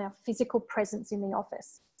built around our physical presence in the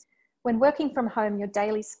office. When working from home, your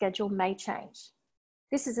daily schedule may change.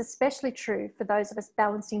 This is especially true for those of us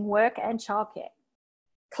balancing work and childcare.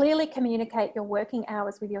 Clearly communicate your working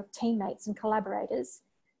hours with your teammates and collaborators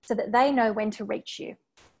so that they know when to reach you.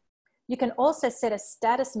 You can also set a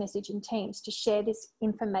status message in Teams to share this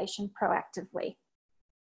information proactively.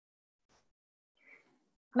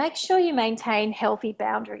 Make sure you maintain healthy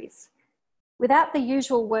boundaries. Without the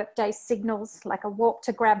usual workday signals, like a walk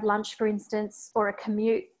to grab lunch, for instance, or a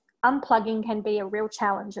commute, unplugging can be a real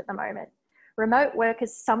challenge at the moment. Remote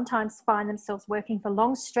workers sometimes find themselves working for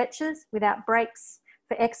long stretches without breaks,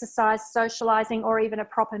 for exercise, socialising, or even a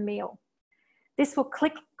proper meal. This will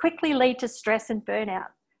quickly lead to stress and burnout.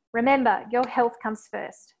 Remember, your health comes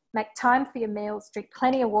first. Make time for your meals, drink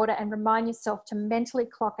plenty of water, and remind yourself to mentally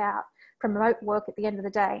clock out from remote work at the end of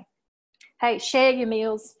the day. Hey, share your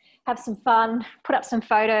meals, have some fun, put up some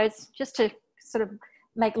photos, just to sort of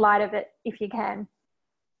make light of it if you can.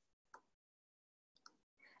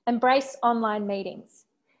 Embrace online meetings.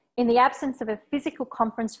 In the absence of a physical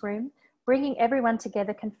conference room, bringing everyone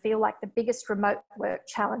together can feel like the biggest remote work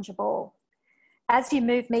challenge of all. As you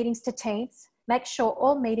move meetings to Teams, make sure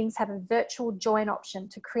all meetings have a virtual join option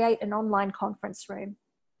to create an online conference room.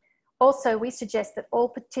 Also, we suggest that all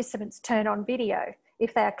participants turn on video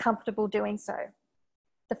if they are comfortable doing so.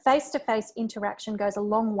 The face-to-face interaction goes a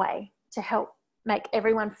long way to help make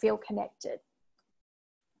everyone feel connected.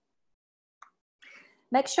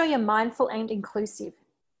 Make sure you're mindful and inclusive.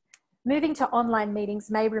 Moving to online meetings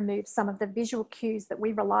may remove some of the visual cues that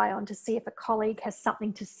we rely on to see if a colleague has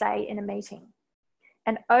something to say in a meeting.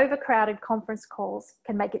 And overcrowded conference calls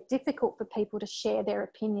can make it difficult for people to share their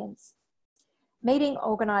opinions. Meeting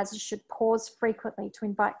organisers should pause frequently to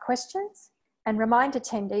invite questions and remind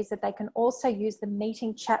attendees that they can also use the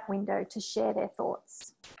meeting chat window to share their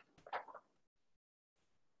thoughts.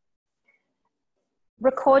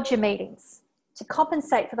 Record your meetings. To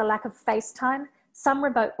compensate for the lack of face time, some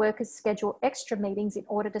remote workers schedule extra meetings in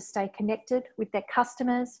order to stay connected with their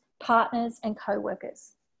customers, partners, and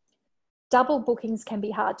co-workers. Double bookings can be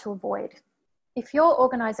hard to avoid. If your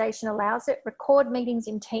organisation allows it, record meetings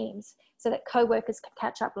in Teams so that co-workers can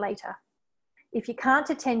catch up later. If you can't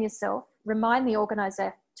attend yourself, remind the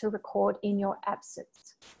organiser to record in your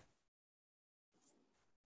absence.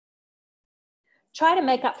 Try to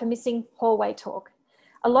make up for missing hallway talk.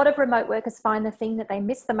 A lot of remote workers find the thing that they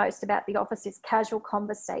miss the most about the office is casual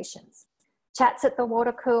conversations. Chats at the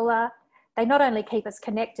water cooler, they not only keep us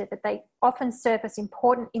connected, but they often surface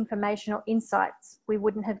important information or insights we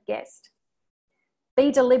wouldn't have guessed.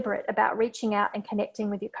 Be deliberate about reaching out and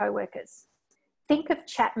connecting with your co-workers. Think of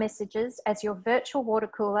chat messages as your virtual water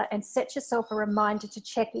cooler and set yourself a reminder to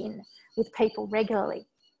check in with people regularly.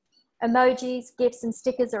 Emojis, GIFs, and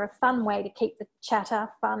stickers are a fun way to keep the chatter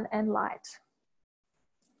fun and light.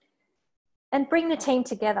 And bring the team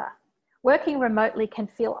together. Working remotely can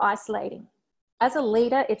feel isolating. As a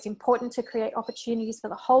leader, it's important to create opportunities for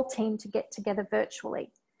the whole team to get together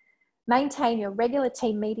virtually. Maintain your regular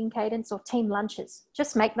team meeting cadence or team lunches.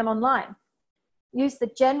 Just make them online. Use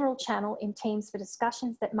the general channel in Teams for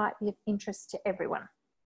discussions that might be of interest to everyone.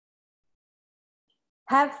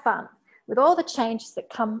 Have fun. With all the changes that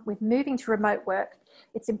come with moving to remote work,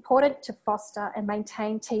 it's important to foster and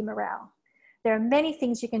maintain team morale. There are many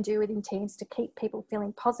things you can do within Teams to keep people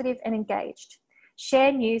feeling positive and engaged.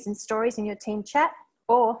 Share news and stories in your team chat,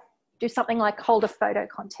 or do something like hold a photo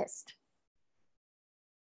contest.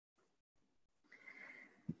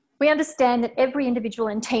 We understand that every individual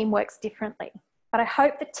and team works differently, but I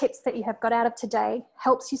hope the tips that you have got out of today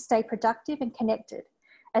helps you stay productive and connected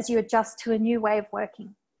as you adjust to a new way of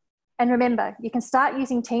working. And remember, you can start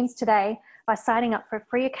using Teams today by signing up for a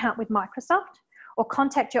free account with Microsoft, or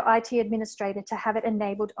contact your IT administrator to have it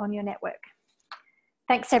enabled on your network.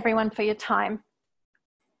 Thanks everyone for your time.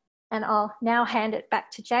 And I'll now hand it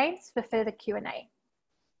back to James for further Q&A.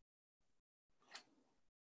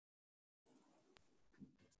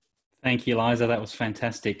 Thank you, Liza. That was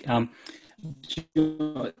fantastic.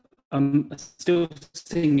 I'm still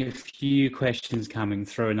seeing a few questions coming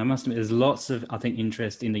through, and I must admit there's lots of, I think,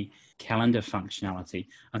 interest in the calendar functionality.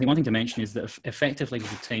 I think one thing to mention is that effectively with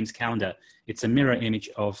the Teams calendar, it's a mirror image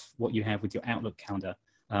of what you have with your Outlook calendar.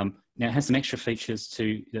 Now it has some extra features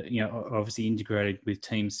to, obviously integrated with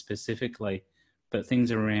Teams specifically, but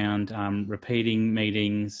things around repeating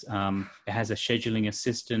meetings. It has a scheduling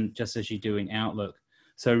assistant just as you do in Outlook.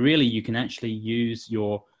 So really you can actually use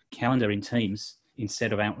your calendar in Teams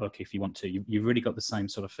instead of Outlook if you want to. You've really got the same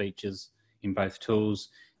sort of features in both tools.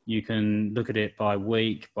 You can look at it by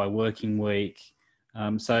week, by working week.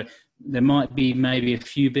 So there might be maybe a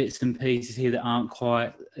few bits and pieces here that aren't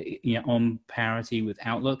quite on parity with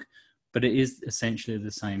Outlook, but it is essentially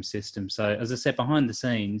the same system. So as I said, behind the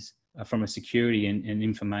scenes, from a security and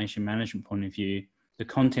information management point of view, the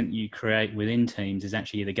content you create within Teams is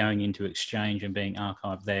actually either going into Exchange and being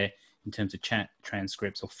archived there in terms of chat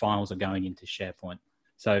transcripts, or files are going into SharePoint.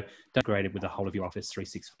 So integrated with the whole of your Office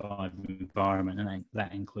 365 environment, and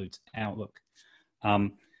that includes Outlook.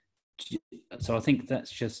 So I think that's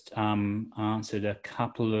just answered a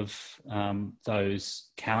couple of those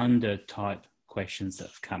calendar type questions that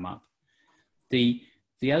have come up. The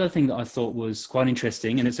other thing that I thought was quite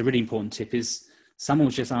interesting, and it's a really important tip, is someone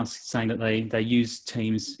was just saying that they use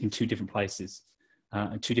Teams in two different places,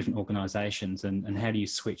 two different organisations, and how do you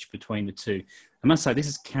switch between the two? I must say this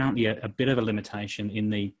is currently a bit of a limitation in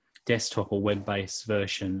the desktop or web-based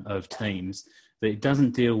version of Teams, that it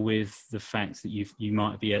doesn't deal with the fact that you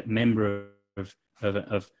might be a member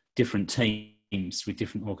of different teams with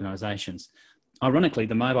different organisations. ironically,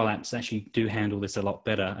 the mobile apps actually do handle this a lot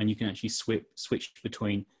better, and you can actually switch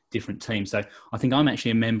between different teams. So I think I'm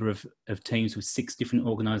actually a member of teams with 6 different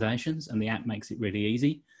organizations, and the app makes it really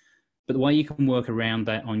easy. But the way you can work around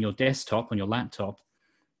that on your desktop, on your laptop,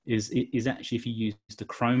 is actually if you use the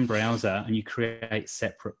Chrome browser and you create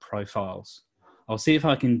separate profiles. I'll see if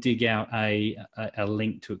I can dig out a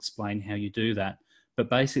link to explain how you do that. But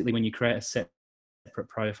basically, when you create a separate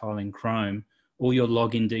profile in Chrome, all your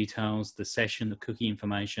login details, the session, the cookie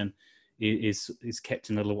information is kept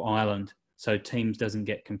in a little island, so Teams doesn't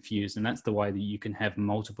get confused. And that's the way that you can have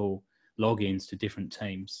multiple logins to different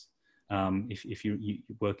teams if you're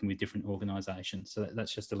working with different organizations. So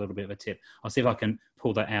that's just a little bit of a tip. I'll see if I can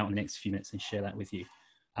pull that out in the next few minutes and share that with you.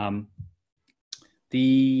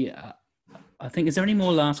 I think, is there any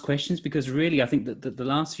more last questions? Because really, I think that the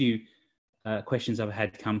last few questions I've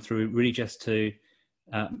had come through really just to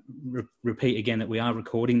repeat again that we are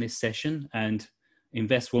recording this session, and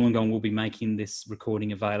Invest Wollongong will be making this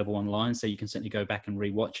recording available online, so you can certainly go back and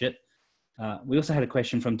rewatch it. We also had a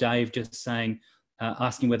question from Dave just saying,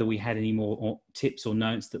 asking whether we had any more tips or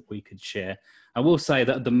notes that we could share. I will say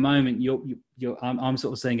that at the moment, I'm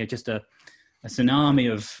sort of seeing just a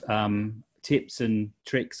tsunami of tips and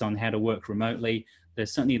tricks on how to work remotely.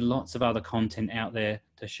 There's certainly lots of other content out there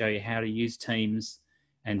to show you how to use Teams,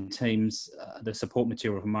 and Teams, the support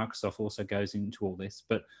material from Microsoft also goes into all this.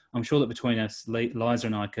 But I'm sure that between us, Liza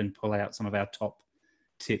and I can pull out some of our top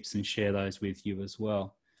tips and share those with you as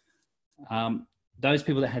well. Those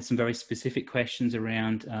people that had some very specific questions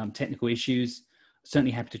around technical issues,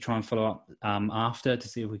 certainly happy to try and follow up after to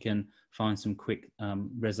see if we can find some quick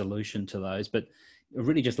resolution to those. But I'd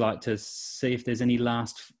really just like to see if there's any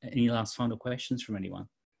last final questions from anyone.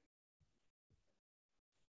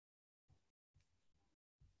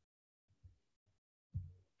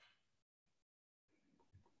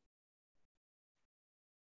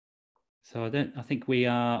 So I think we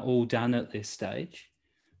are all done at this stage.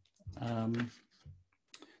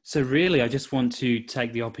 So really, I just want to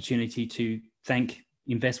take the opportunity to thank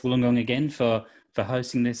Invest Wollongong again for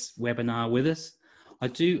hosting this webinar with us. I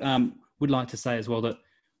do would like to say as well that,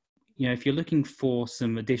 you know, if you're looking for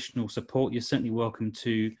some additional support, you're certainly welcome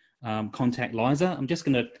to contact Liza. I'm just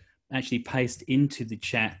going to actually paste into the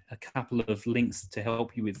chat a couple of links to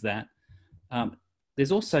help you with that.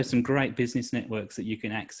 There's also some great business networks that you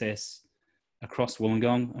can access across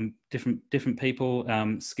Wollongong, and different people,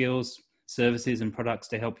 skills, services and products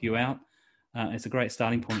to help you out. It's a great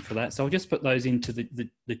starting point for that. So I'll just put those into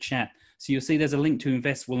the chat. So you'll see there's a link to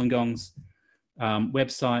Invest Wollongong's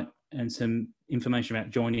website and some information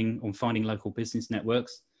about joining or finding local business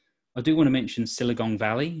networks. I do want to mention Wollongong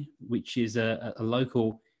Valley, which is a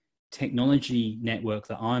local technology network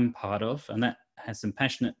that I'm part of, and that has some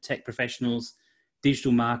passionate tech professionals,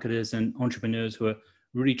 digital marketers and entrepreneurs who are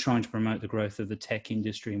really trying to promote the growth of the tech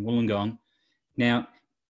industry in Wollongong. Now,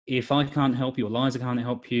 if I can't help you or Liza can't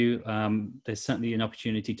help you, there's certainly an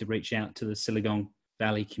opportunity to reach out to the Wollongong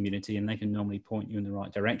Valley community, and they can normally point you in the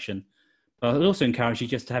right direction. But I'd also encourage you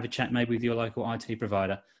just to have a chat maybe with your local IT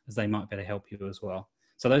provider, as they might better help you as well.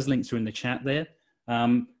 So those links are in the chat there.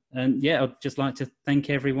 And yeah, I'd just like to thank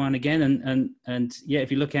everyone again. And yeah,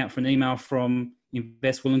 if you look out for an email from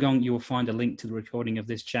Invest Wollongong, you will find a link to the recording of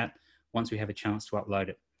this chat once we have a chance to upload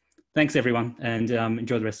it. Thanks everyone, and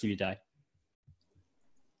enjoy the rest of your day.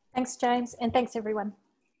 Thanks, James, and thanks everyone.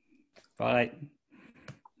 Bye.